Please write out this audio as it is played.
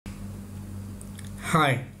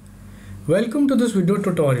Hi, welcome to this video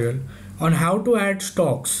tutorial on how to add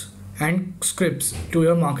stocks and scripts to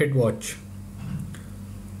your market watch.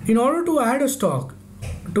 In order to add a stock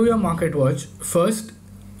to your market watch, first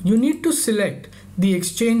you need to select the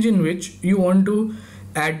exchange in which you want to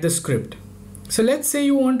add the script. So let's say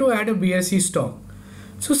you want to add a BSE stock.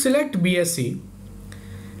 So select BSE.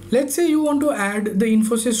 Let's say you want to add the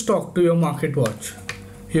Infosys stock to your market watch.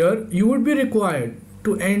 Here you would be required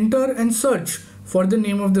to enter and search for the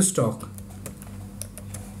name of the stock.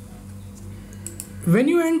 When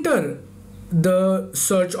you enter the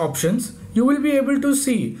search options, you will be able to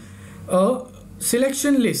see a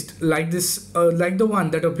selection list like this, like the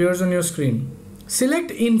one that appears on your screen.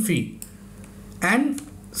 Select INFI and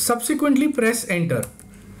subsequently press enter.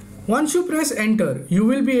 Once you press enter, you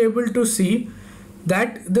will be able to see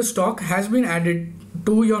that the stock has been added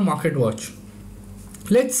to your market watch.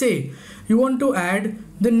 Let's say you want to add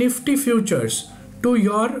the Nifty futures to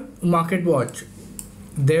your market watch.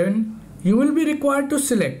 Then you will be required to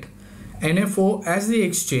select NFO as the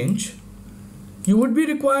exchange. You would be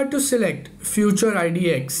required to select future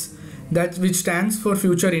IDX, which stands for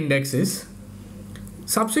future indexes.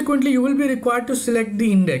 Subsequently, you will be required to select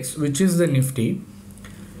the index, which is the Nifty.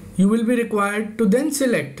 You will be required to then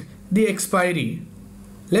select the expiry.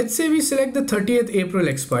 Let's say we select the 30th April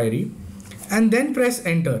expiry and then press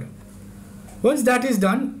enter. Once that is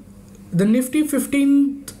done, the Nifty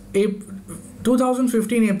 2015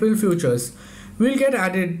 April futures will get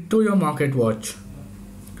added to your market watch.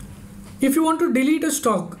 If you want to delete a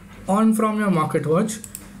stock from your market watch,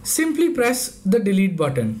 simply press the delete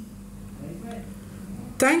button.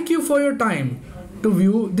 Thank you for your time to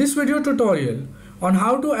view this video tutorial on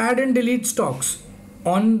how to add and delete stocks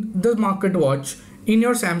on the market watch in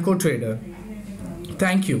your Samco trader.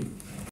 Thank you.